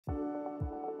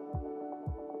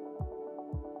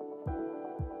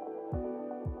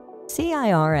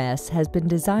CIRS has been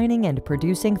designing and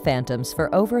producing Phantoms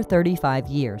for over 35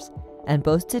 years and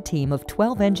boasts a team of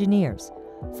 12 engineers,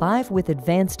 5 with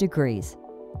advanced degrees,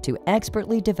 to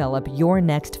expertly develop your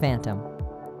next Phantom.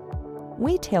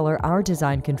 We tailor our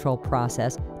design control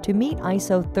process to meet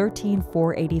ISO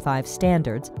 13485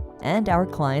 standards and our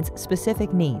clients'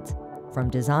 specific needs, from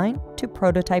design to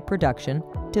prototype production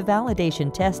to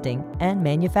validation testing and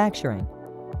manufacturing.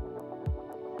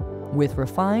 With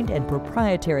refined and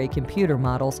proprietary computer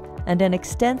models and an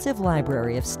extensive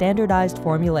library of standardized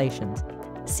formulations,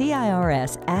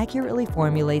 CIRS accurately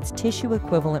formulates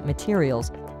tissue-equivalent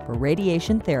materials for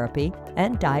radiation therapy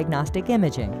and diagnostic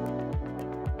imaging.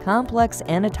 Complex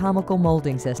anatomical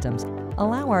molding systems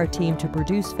allow our team to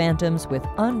produce Phantoms with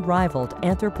unrivaled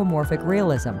anthropomorphic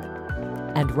realism,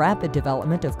 and rapid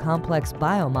development of complex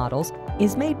biomodels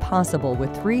is made possible with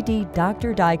 3D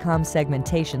Dr. DICOM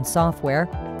segmentation software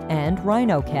and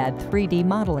RhinoCAD 3D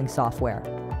modeling software.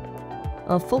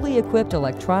 A fully equipped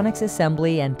electronics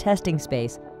assembly and testing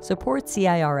space supports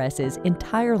CIRS's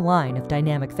entire line of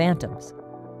dynamic Phantoms.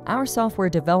 Our software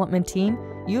development team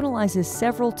utilizes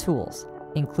several tools,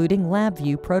 including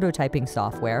LabVIEW prototyping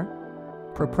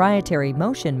software, proprietary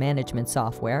motion management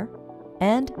software,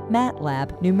 and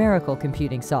MATLAB numerical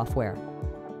computing software.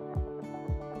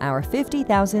 Our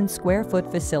 50,000 square foot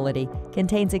facility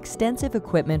contains extensive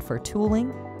equipment for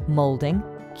tooling, molding,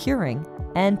 curing,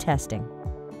 and testing.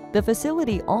 The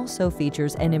facility also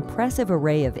features an impressive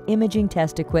array of imaging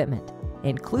test equipment,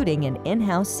 including an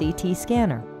in-house CT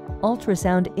scanner,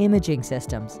 ultrasound imaging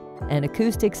systems, an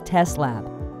acoustics test lab,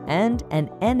 and an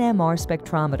NMR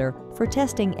spectrometer for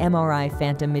testing MRI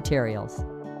Phantom materials.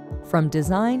 From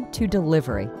design to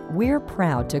delivery, we're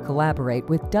proud to collaborate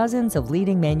with dozens of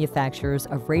leading manufacturers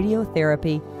of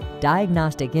radiotherapy,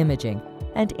 diagnostic imaging,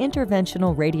 and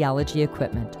interventional radiology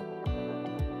equipment.